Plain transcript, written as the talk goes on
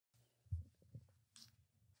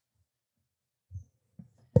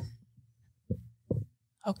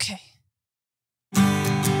Okay.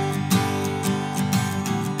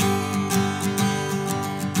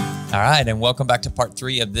 All right, and welcome back to part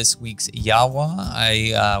 3 of this week's YAWA.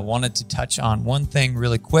 I wanted to touch on one thing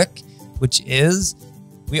really quick, which is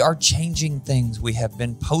we are changing things. We have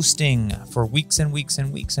been posting for weeks and weeks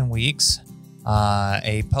and weeks and weeks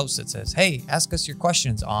a post that says, hey, ask us your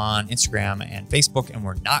questions on Instagram and Facebook, and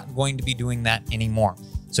we're not going to be doing that anymore.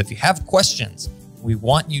 So if you have questions, we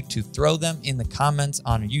want you to throw them in the comments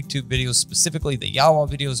on YouTube videos. Specifically, the YAWA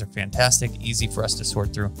videos are fantastic, easy for us to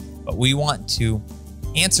sort through, but we want to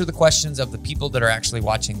answer the questions of the people that are actually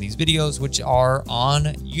watching these videos, which are on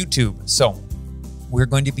YouTube. So we're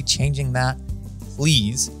going to be changing that.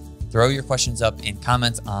 Please throw your questions up in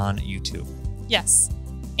comments on YouTube. Yes.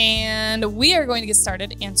 And we are going to get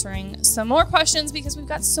started answering some more questions because we've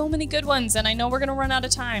got so many good ones, and I know we're going to run out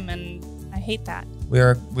of time, and I hate that. We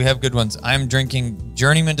have good ones. I'm drinking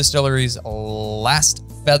Journeyman Distillery's Last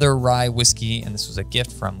Feather Rye Whiskey, and this was a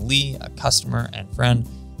gift from Lee, a customer and friend.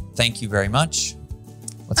 Thank you very much.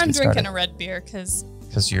 I'm drinking a red beer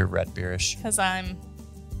because you're red beerish. Because I'm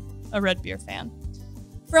a red beer fan.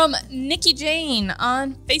 From Nikki Jane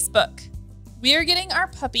on Facebook. We are getting our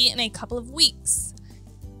puppy in a couple of weeks.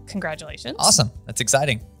 Congratulations. Awesome. That's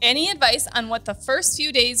exciting. Any advice on what the first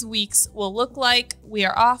few days, weeks will look like? We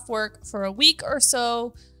are off work for a week or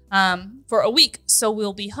so, so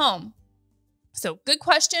we'll be home. So good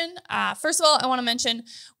question. First of all, I want to mention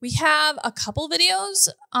we have a couple videos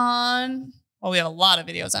on... Well, we have a lot of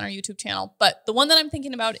videos on our YouTube channel, but the one that I'm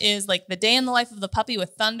thinking about is like the day in the life of the puppy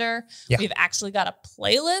with Thunder. Yeah. We've actually got a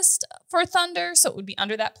playlist for Thunder, so it would be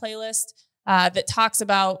under that playlist that talks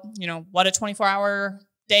about, you know, what a 24-hour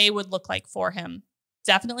day would look like for him.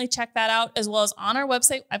 Definitely check that out, as well as on our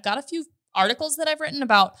website. I've got a few articles that I've written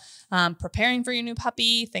about preparing for your new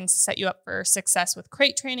puppy, things to set you up for success with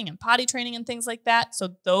crate training and potty training and things like that.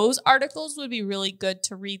 So those articles would be really good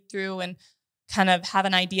to read through and kind of have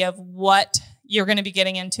an idea of what you're going to be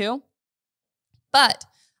getting into. But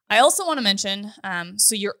I also want to mention,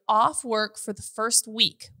 so you're off work for the first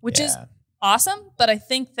week, which is awesome. But I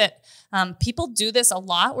think that people do this a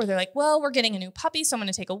lot where they're like, well, we're getting a new puppy, so I'm going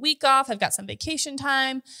to take a week off. I've got some vacation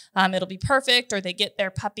time. It'll be perfect. Or they get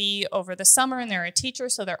their puppy over the summer and they're a teacher,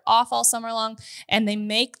 so they're off all summer long. And they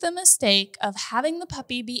make the mistake of having the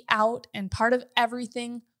puppy be out and part of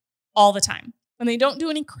everything all the time. And they don't do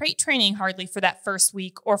any crate training hardly for that first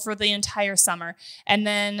week or for the entire summer. And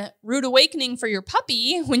then rude awakening for your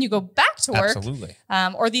puppy when you go back to work. Absolutely.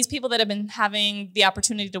 Or these people that have been having the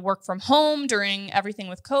opportunity to work from home during everything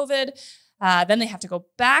with COVID. Then they have to go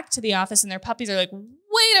back to the office and their puppies are like,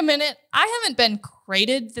 wait a minute, I haven't been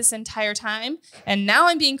crated this entire time. And now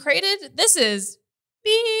I'm being crated. This is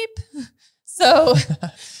beep. So...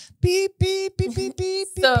 Beep, beep, beep, beep, beep,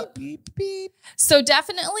 beep, beep, beep. So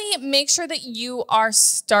definitely make sure that you are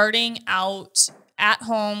starting out at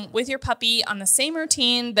home with your puppy on the same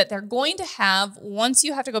routine that they're going to have once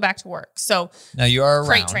you have to go back to work. So now you are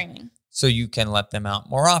crate training. So you can let them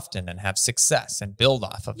out more often and have success and build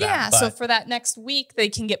off of that. Yeah, so for that next week, they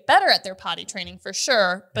can get better at their potty training for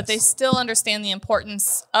sure, but they still understand the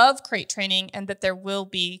importance of crate training and that there will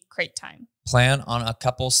be crate time. Plan on a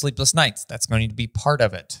couple sleepless nights. That's going to be part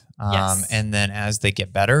of it. And then as they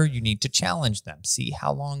get better, you need to challenge them. See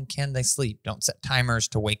how long can they sleep. Don't set timers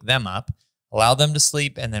to wake them up. Allow them to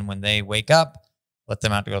sleep. And then when they wake up, let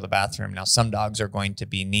them out to go to the bathroom. Now, some dogs are going to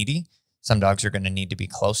be needy. Some dogs are going to need to be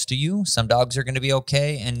close to you. Some dogs are going to be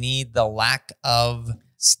okay and need the lack of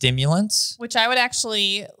stimulants. Which I would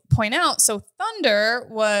actually point out. So Thunder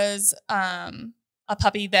was... a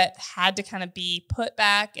puppy that had to kind of be put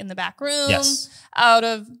back in the back room out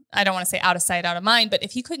of, I don't want to say out of sight, out of mind, but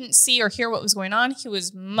if he couldn't see or hear what was going on, he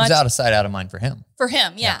was much... It was out of sight, out of mind for him. For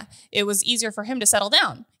him, yeah. It was easier for him to settle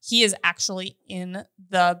down. He is actually in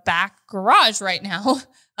the back garage right now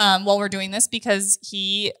while we're doing this because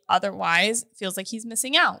he otherwise feels like he's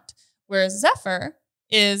missing out. Whereas Zephyr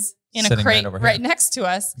is in a crate right next to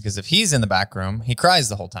us. Because if he's in the back room, he cries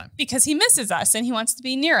the whole time. Because he misses us and he wants to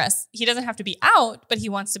be near us. He doesn't have to be out, but he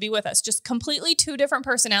wants to be with us. Just completely two different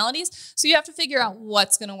personalities. So you have to figure out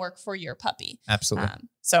what's going to work for your puppy. Absolutely.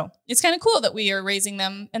 So it's kind of cool that we are raising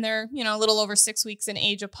them and they're, you know, a little over 6 weeks in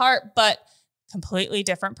age apart, but completely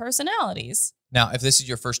different personalities. Now, if this is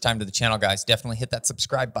your first time to the channel, guys, definitely hit that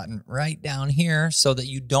subscribe button right down here so that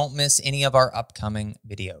you don't miss any of our upcoming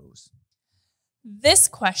videos. This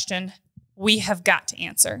question we have got to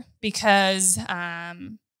answer because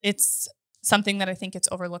it's something that I think it's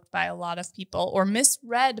overlooked by a lot of people or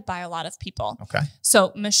misread by a lot of people. Okay.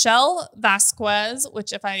 So Michelle Vasquez,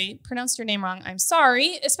 which if I pronounced your name wrong, I'm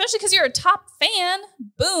sorry, especially because you're a top fan,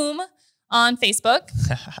 boom, on Facebook.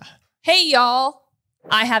 Hey, y'all.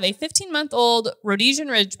 I have a 15-month-old Rhodesian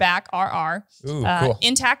Ridgeback, RR, Cool.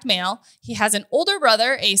 intact male. He has an older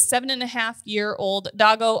brother, a 7.5-year-old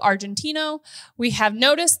Doggo Argentino. We have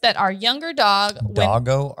noticed that our younger dog...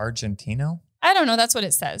 Doggo Argentino? I don't know. That's what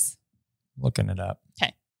it says. Looking it up.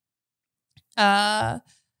 Okay.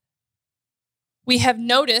 We have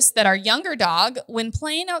noticed that our younger dog, when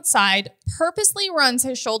playing outside, purposely runs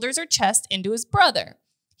his shoulders or chest into his brother.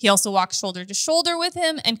 He also walks shoulder to shoulder with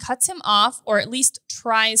him and cuts him off, or at least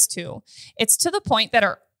tries to. It's to the point that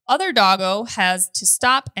our other doggo has to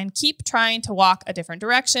stop and keep trying to walk a different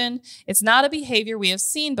direction. It's not a behavior we have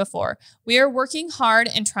seen before. We are working hard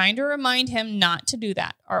and trying to remind him not to do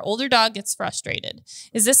that. Our older dog gets frustrated.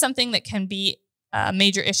 Is this something that can be a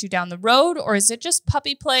major issue down the road, or is it just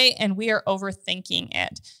puppy play and we are overthinking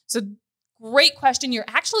it? So great question. You're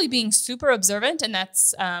actually being super observant, and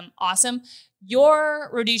that's awesome.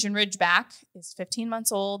 Your Rhodesian Ridgeback is 15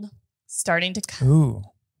 months old, starting to... Ooh.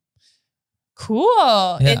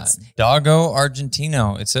 Cool. Yeah, It's Doggo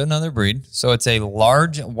Argentino. It's another breed. So it's a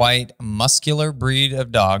large, white, muscular breed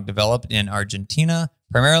of dog developed in Argentina,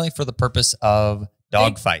 primarily for the purpose of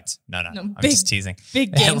dog fights. No, I'm just teasing.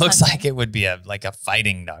 Big game It looks hunting. like it would be like a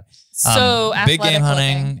fighting dog. So big game athletic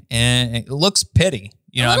hunting, looking. and it looks pitty.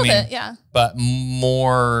 You know what I mean? A little bit, yeah. But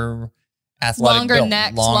more athletic Longer built,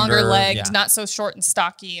 necks, longer legs, yeah, not so short and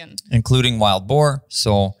stocky, and including wild boar.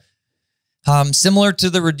 So similar to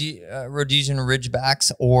the Rhodesian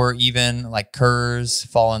Ridgebacks, or even like curs,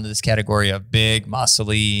 fall into this category of big,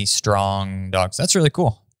 muscly, strong dogs. That's really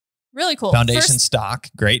cool. really cool. Foundation stock,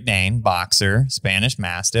 Great Dane, Boxer, Spanish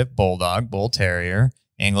Mastiff, Bulldog, Bull Terrier,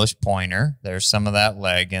 English Pointer. There's some of that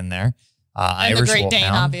leg in there. And Irish the Great Dane,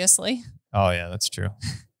 Wolfhound. obviously. Oh, yeah, that's true.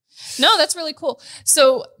 No, that's really cool.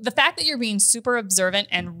 So the fact that you're being super observant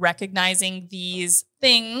and recognizing these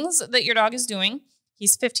things that your dog is doing,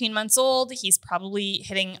 he's 15 months old. He's probably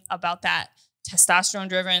hitting about that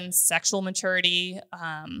testosterone-driven sexual maturity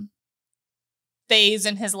phase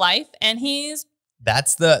in his life. And he's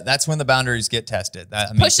That's when the boundaries get tested.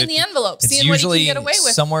 pushing the envelope, seeing what he can get away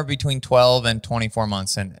with. Somewhere between 12 and 24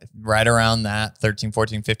 months, and right around that 13,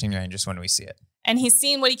 14, 15 range is when we see it. And he's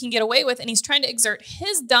seeing what he can get away with, and he's trying to exert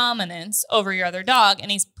his dominance over your other dog, and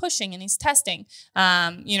he's pushing and he's testing.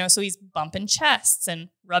 So he's bumping chests and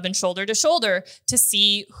rubbing shoulder to shoulder to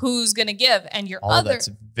see who's going to give. And your All other... that's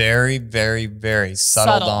very, very, very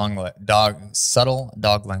subtle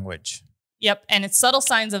dog language. Yep. And it's subtle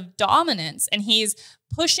signs of dominance. And he's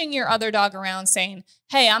pushing your other dog around saying,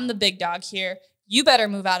 hey, I'm the big dog here. You better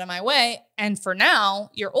move out of my way. And for now,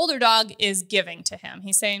 your older dog is giving to him.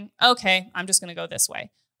 He's saying, okay, I'm just going to go this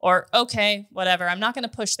way. Or, okay, whatever, I'm not going to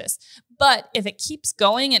push this. But if it keeps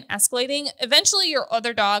going and escalating, eventually your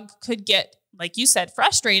other dog could get, like you said,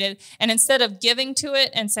 frustrated. And instead of giving to it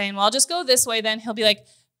and saying, well, I'll just go this way, then he'll be like,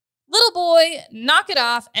 little boy, knock it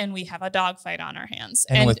off, and we have a dog fight on our hands.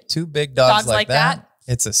 And with two big dogs like that,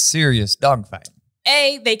 it's a serious dog fight.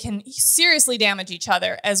 They can seriously damage each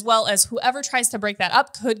other, as well as whoever tries to break that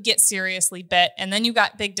up could get seriously bit. And then you've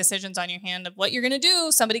got big decisions on your hand of what you're going to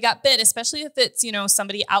do. Somebody got bit, especially if it's,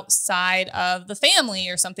 somebody outside of the family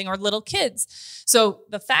or something, or little kids. So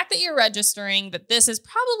the fact that you're registering that this is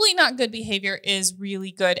probably not good behavior is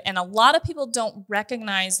really good. And a lot of people don't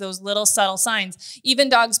recognize those little subtle signs. Even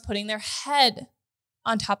dogs putting their head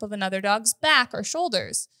on top of another dog's back or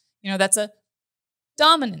shoulders. That's a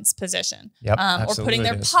dominance position. Yep, or putting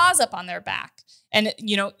their paws up on their back. And,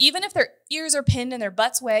 even if their ears are pinned and their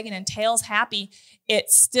butt's wagging and tail's happy, it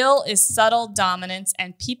still is subtle dominance,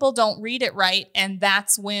 and people don't read it right. And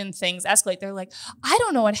that's when things escalate. They're like, I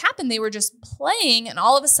don't know what happened. They were just playing, and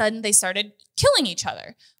all of a sudden they started killing each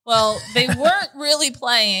other. Well, they weren't really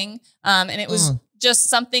playing. And it was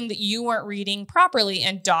just something that you weren't reading properly.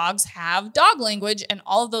 And dogs have dog language, and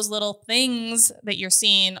all of those little things that you're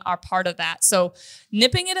seeing are part of that. So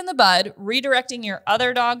nipping it in the bud, redirecting your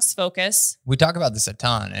other dog's focus. We talk about this a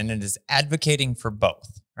ton, and it is advocating for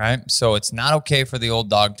both, right? So it's not okay for the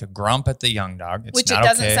old dog to grump at the young dog. It's which not it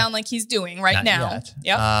doesn't okay. sound like he's doing right Not now. yet.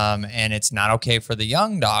 Yep. And it's not okay for the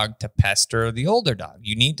young dog to pester the older dog.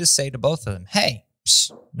 You need to say to both of them, hey,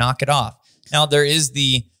 knock it off. Now, there is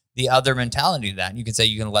the other mentality to that. You can say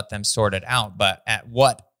you can let them sort it out, but at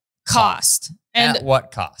what cost? At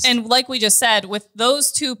what cost? And like we just said, with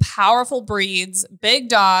those two powerful breeds, big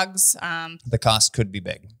dogs, the cost could be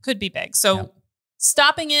big. So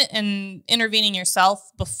stopping it and intervening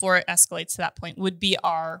yourself before it escalates to that point would be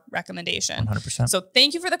our recommendation. 100%. So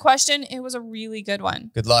thank you for the question. It was a really good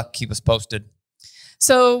one. Good luck. Keep us posted.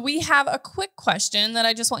 So we have a quick question that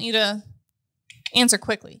I just want you to answer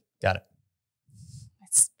quickly. Got it.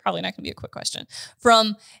 It's probably not going to be a quick question.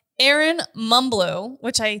 From Aaron Mumblo,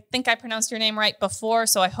 which I think I pronounced your name right before,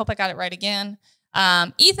 so I hope I got it right again.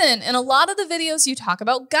 Ethan, in a lot of the videos you talk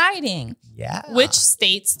about guiding. Yeah. Which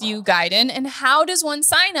states do you guide in, and how does one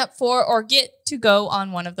sign up for or get to go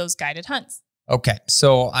on one of those guided hunts? Okay,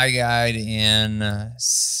 so I guide in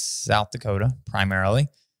South Dakota primarily.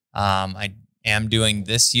 I am doing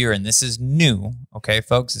this year, and this is new. Okay,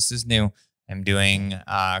 folks, this is new. I'm doing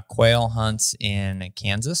quail hunts in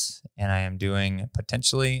Kansas, and I am doing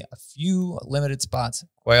potentially a few limited spots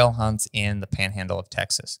quail hunts in the panhandle of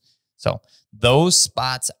Texas. So those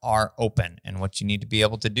spots are open, and what you need to be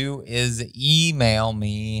able to do is email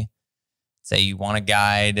me. Say you want a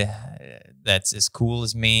guide that's as cool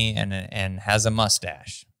as me and has a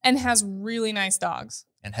mustache. And has really nice dogs.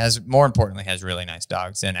 And more importantly, has really nice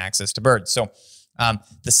dogs and access to birds. So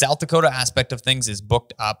the South Dakota aspect of things is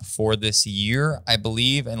booked up for this year, I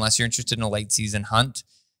believe, unless you're interested in a late season hunt.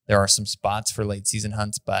 There are some spots for late season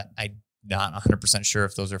hunts, but I'm not 100% sure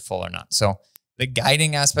if those are full or not. So the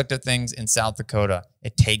guiding aspect of things in South Dakota,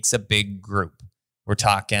 it takes a big group. We're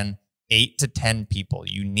talking 8 to 10 people.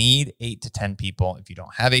 You need 8 to 10 people. If you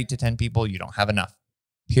don't have 8 to 10 people, you don't have enough,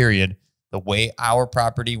 period. The way our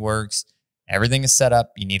property works, everything is set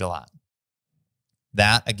up. You need a lot.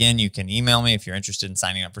 That, again, you can email me if you're interested in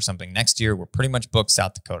signing up for something next year. We're pretty much booked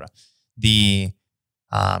South Dakota. The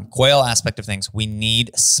quail aspect of things, we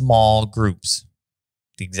need small groups.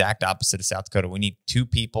 The exact opposite of South Dakota. We need 2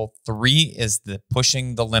 people. 3 is the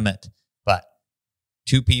pushing the limit, but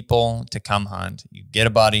 2 people to come hunt. You get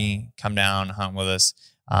a buddy, come down, hunt with us.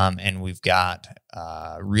 And we've got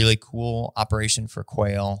a really cool operation for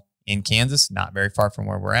quail in Kansas, not very far from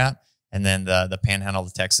where we're at. And then the panhandle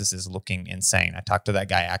of Texas is looking insane. I talked to that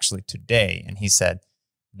guy actually today, and he said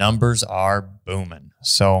numbers are booming.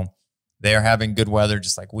 So they're having good weather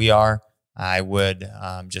just like we are. I would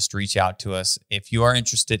just reach out to us if you are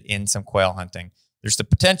interested in some quail hunting. There's the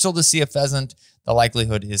potential to see a pheasant. The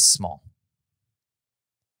likelihood is small.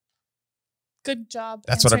 Good job.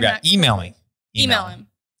 That's what I've got. Email me. Email him.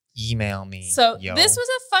 Email me. So this was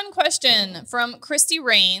a fun question from Christy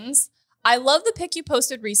Rains. I love the pic you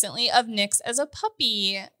posted recently of Nix as a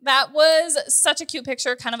puppy. That was such a cute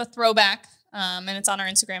picture, kind of a throwback. And it's on our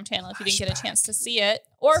Instagram channel if you didn't get a chance to see it,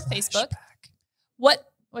 or Facebook. What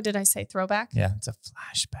did I say? Throwback? Yeah, it's a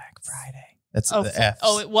flashback Friday. That's the F.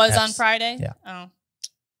 Oh, it was on Friday? Yeah. Oh,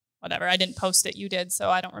 whatever. I didn't post it. You did, so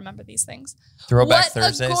I don't remember these things. Throwback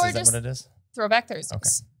Thursdays, is that what it is? Throwback Thursdays.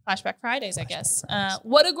 Okay. Flashback Fridays, I guess.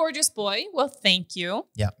 What a gorgeous boy. Well, thank you.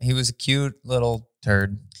 Yeah, he was a cute little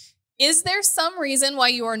turd. Is there some reason why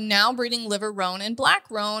you are now breeding liver roan and black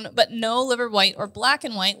roan, but no liver white or black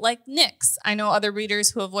and white like Nix? I know other breeders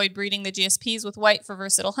who avoid breeding the GSPs with white for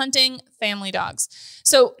versatile hunting, family dogs.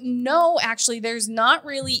 So no, actually, there's not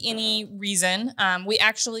really any reason. We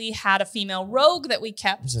actually had a female rogue that we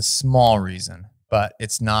kept. There's a small reason, but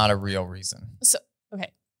it's not a real reason.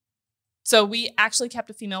 Okay. So we actually kept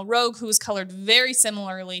a female rogue who was colored very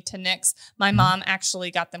similarly to Nix. My mom actually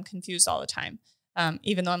got them confused all the time.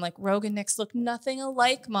 Even though I'm like, Rogue and Nix look nothing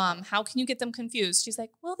alike, Mom. How can you get them confused? She's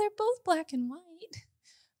like, well, they're both black and white.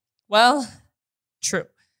 Well, true.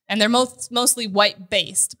 And they're mostly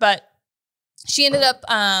white-based. But she ended up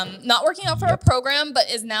not working out for our program, but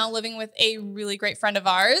is now living with a really great friend of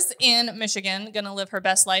ours in Michigan, going to live her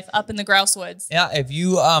best life up in the grouse woods. Yeah, if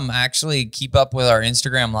you actually keep up with our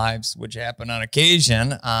Instagram lives, which happen on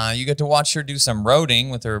occasion, you get to watch her do some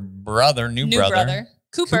roading with her brother, new brother.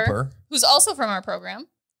 Cooper, who's also from our program.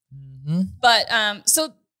 Mm-hmm. But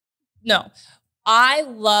no, I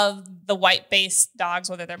love the white-based dogs,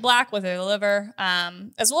 whether they're black, whether they're liver,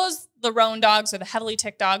 as well as the roan dogs or the heavily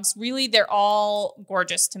ticked dogs. Really, they're all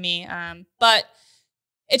gorgeous to me. But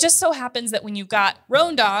it just so happens that when you've got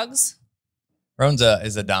roan dogs, roan's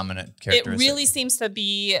is a dominant characteristic. It really seems to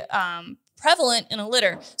be prevalent in a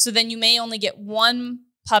litter. So then you may only get one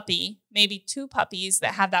puppy, maybe 2 puppies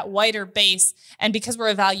that have that whiter base. And because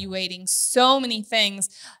we're evaluating so many things,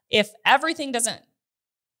 if everything doesn't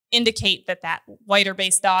indicate that that whiter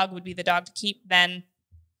base dog would be the dog to keep, then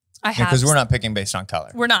I have... Because we're not picking based on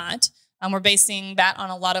color. We're not. We're basing that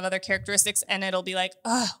on a lot of other characteristics. And it'll be like,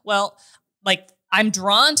 oh, well, like I'm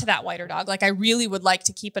drawn to that whiter dog. Like I really would like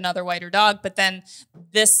to keep another whiter dog, but then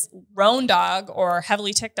this roan dog or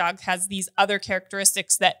heavily ticked dog has these other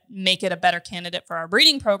characteristics that make it a better candidate for our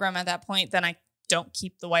breeding program at that point. Then I don't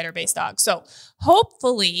keep the whiter based dog. So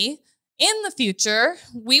hopefully in the future,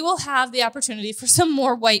 we will have the opportunity for some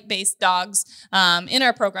more white based dogs in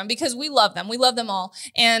our program because we love them. We love them all.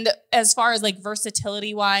 And as far as like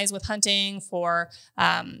versatility wise with hunting for,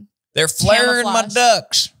 they're flaring my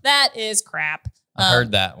ducks. That is crap. I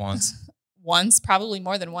heard that once. Once, probably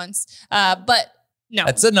more than once. But no.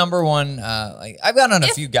 That's the number one. Like I've gone on a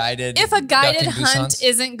few guided. If a guided duck and goose hunt hunts,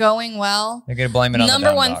 isn't going well, they're going to blame it on the dumb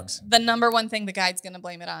dogs. The number one thing the guide's going to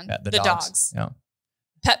blame it on. Yeah, the dogs. Yeah.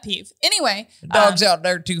 Pet peeve. Anyway. The dog's out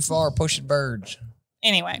there too far pushing birds.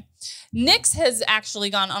 Anyway, Nick's has actually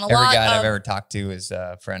gone on Every lot guide of... I've ever talked to is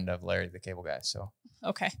a friend of Larry the cable guy. So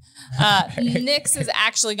okay. Nick's has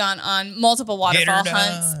actually gone on multiple waterfall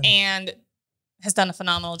hunts and has done a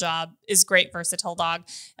phenomenal job, is great, versatile dog.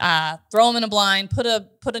 Throw them in a blind, put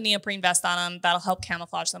a neoprene vest on them. That'll help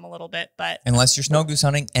camouflage them a little bit. But unless you're snow goose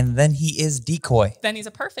hunting, and then he is decoy. Then he's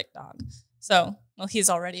a perfect dog. So, well, he's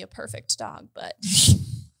already a perfect dog, but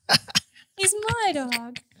he's my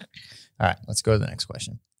dog. All right, let's go to the next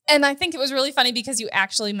question. And I think it was really funny because you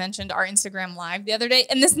actually mentioned our Instagram Live the other day.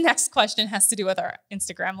 And this next question has to do with our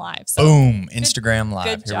Instagram Live. So boom, Instagram Live.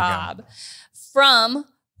 Good job. From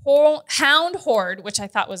Hound Horde, which I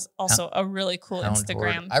thought was also a really cool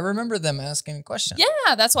Instagram. Horde. I remember them asking a question.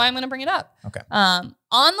 Yeah, that's why I'm going to bring it up. Okay. On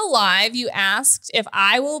the live, you asked if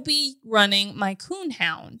I will be running my coon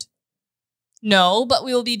hound. No, but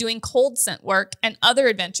we will be doing cold scent work and other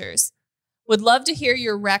adventures. Would love to hear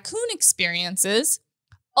your raccoon experiences.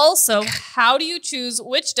 Also, how do you choose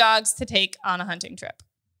which dogs to take on a hunting trip?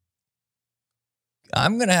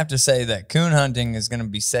 I'm going to have to say that coon hunting is going to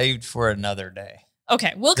be saved for another day.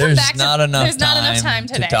 Okay, we'll come back to there's not enough time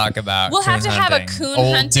today to talk about. We'll have to have a coon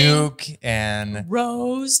hunting. Old Duke and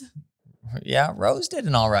Rose. Yeah, Rose did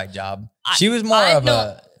an all right job. She was more of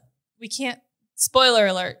a. We can't. Spoiler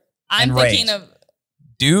alert. I'm thinking of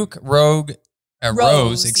Duke, Rogue,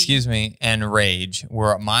 Rose, excuse me, and Rage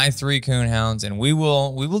were my 3 coon hounds, and we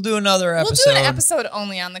will do another episode. We'll do an episode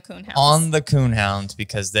only on the coon hounds. On the coon hounds,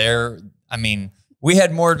 because we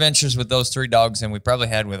had more adventures with those 3 dogs than we probably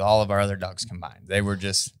had with all of our other dogs combined. They were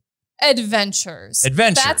just adventures.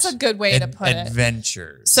 That's a good way to put it.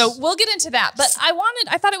 Adventures. So we'll get into that. But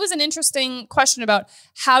I thought it was an interesting question about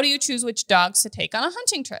how do you choose which dogs to take on a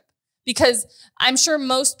hunting trip? Because I'm sure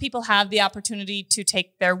most people have the opportunity to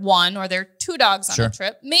take their 1 or their 2 dogs on a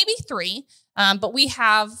trip, maybe 3. But we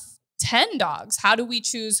have 10 dogs. How do we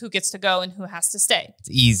choose who gets to go and who has to stay? It's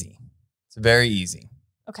easy. It's very easy.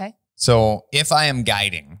 Okay. So if I am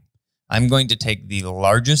guiding, I'm going to take the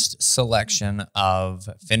largest selection of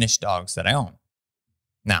finished dogs that I own.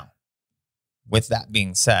 Now, with that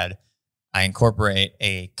being said, I incorporate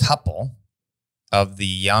a couple of the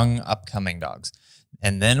young upcoming dogs.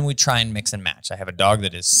 And then we try and mix and match. I have a dog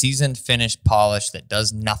that is seasoned, finished, polished, that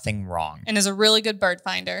does nothing wrong. And is a really good bird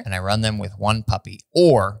finder. And I run them with 1 puppy,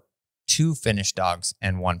 or 2 finished dogs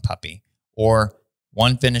and 1 puppy, or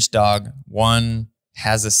 1 finished dog, 1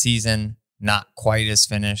 has a season, not quite as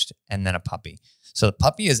finished, and then a puppy. So the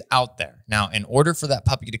puppy is out there. Now, in order for that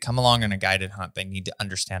puppy to come along on a guided hunt, they need to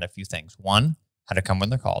understand a few things. 1, how to come when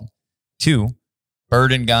they're called. 2,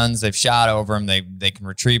 bird and guns. They've shot over them. They can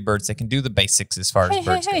retrieve birds. They can do the basics as far as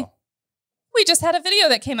birds go. We just had a video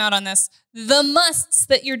that came out on this. The musts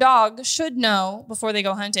that your dog should know before they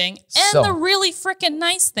go hunting, and the really freaking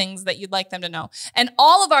nice things that you'd like them to know. And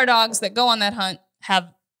all of our dogs that go on that hunt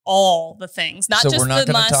have all the things, not just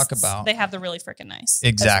the musts. Talk about, they have the really freaking nice.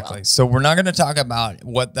 Exactly. Well. So we're not going to talk about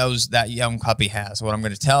what that young puppy has. What I'm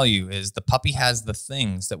going to tell you is the puppy has the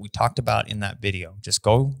things that we talked about in that video. Just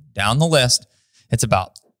go down the list. It's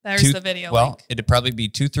about the video. Well, link. It'd probably be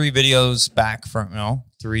 2-3 videos back from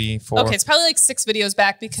 3, 4. Okay, it's probably like 6 videos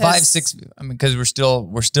back because 5, 6. I mean, because we're still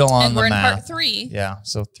on and the we're math. in part 3. Yeah,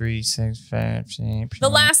 so 3, 6, 5, 6. The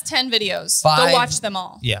last 10 videos. 5, go watch them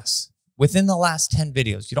all. Yes, within the last 10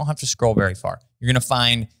 videos, you don't have to scroll very far. You're going to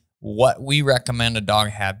find what we recommend a dog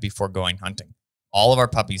have before going hunting. All of our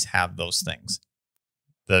puppies have those things,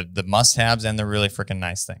 the must-haves and the really freaking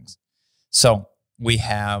nice things. So we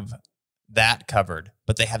have that covered,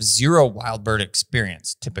 but they have 0 wild bird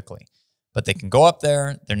experience typically. But they can go up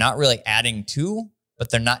there. They're not really adding to, but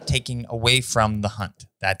they're not taking away from the hunt.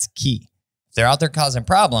 That's key. If they're out there causing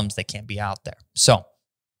problems, they can't be out there. So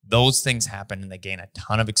those things happen and they gain a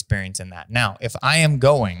ton of experience in that. Now, if I am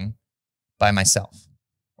going by myself,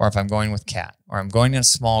 or if I'm going with Kat, or I'm going in a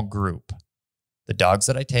small group, the dogs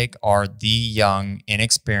that I take are the young,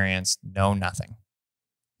 inexperienced, know nothing.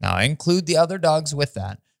 Now, I include the other dogs with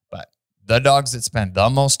that, but the dogs that spend the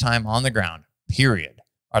most time on the ground, period,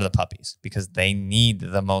 are the puppies, because they need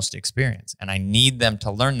the most experience. And I need them to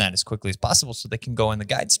learn that as quickly as possible so they can go in the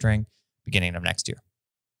guide string beginning of next year.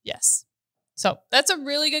 Yes. So that's a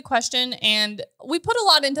really good question. And we put a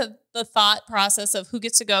lot into the thought process of who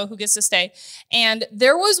gets to go, who gets to stay. And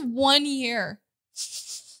there was 1 year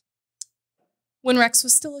when Rex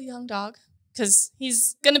was still a young dog. because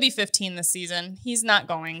he's going to be 15 this season. He's not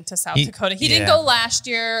going to South Dakota. He didn't go last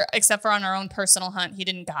year, except for on our own personal hunt. He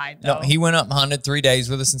didn't guide, though. No, he went up and hunted 3 days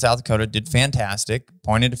with us in South Dakota, did fantastic,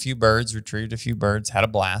 pointed a few birds, retrieved a few birds, had a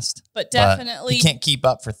blast. But definitely... he can't keep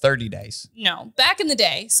up for 30 days. No, back in the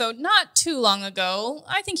day, so not too long ago,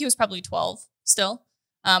 I think he was probably 12 still.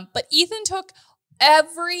 But Ethan took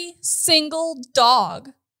every single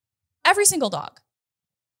dog. Every single dog.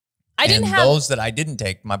 Those that I didn't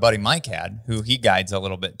take, my buddy Mike had, who he guides a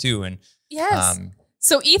little bit too. And yes.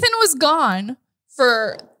 So Ethan was gone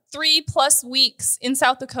for 3+ weeks in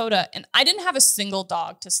South Dakota, and I didn't have a single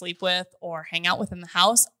dog to sleep with or hang out with in the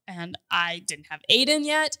house, and I didn't have Aiden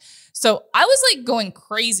yet. So I was like going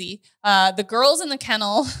crazy. The girls in the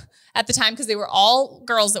kennel at the time, because they were all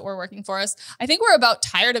girls that were working for us, I think were about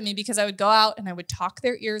tired of me because I would go out and I would talk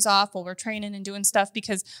their ears off while we're training and doing stuff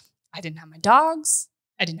because I didn't have my dogs.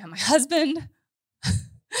 I didn't have my husband,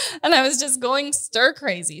 and I was just going stir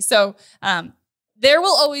crazy. So there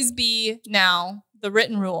will always be now the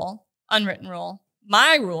written rule, unwritten rule,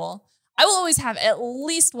 my rule. I will always have at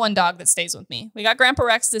least one dog that stays with me. We got Grandpa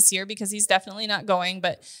Rex this year because he's definitely not going,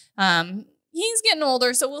 but he's getting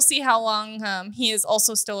older, so we'll see how long he is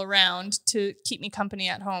also still around to keep me company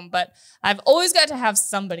at home. But I've always got to have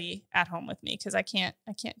somebody at home with me because I can't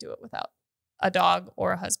do it without a dog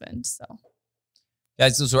or a husband. So.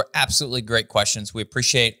 Guys, those were absolutely great questions. We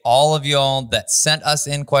appreciate all of y'all that sent us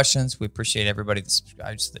in questions. We appreciate everybody that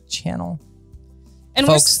subscribes to the channel. And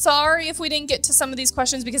folks, we're sorry if we didn't get to some of these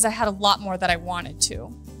questions because I had a lot more that I wanted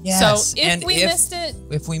to. Yes. So if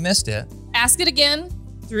we missed it, ask it again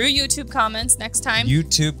through YouTube comments next time.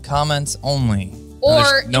 YouTube comments only.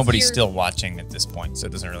 Or nobody's still watching at this point, so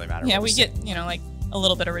it doesn't really matter. Yeah, we get, like a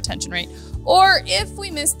little bit of retention rate. Or if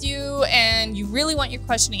we missed you and you really want your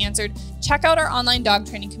question answered, check out our online dog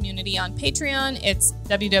training community on Patreon. It's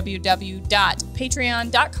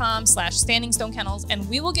www.patreon.com/Standing Stone Kennels, and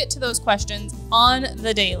we will get to those questions on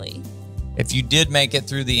the daily. If you did make it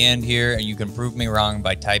through the end here, you can prove me wrong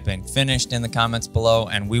by typing finished in the comments below,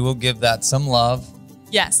 and we will give that some love.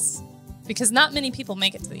 Yes, because not many people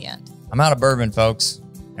make it to the end. I'm out of bourbon, folks,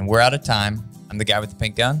 and we're out of time. I'm the guy with the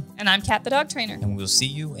pink gun. And I'm Kat, the dog trainer. And we'll see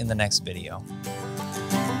you in the next video.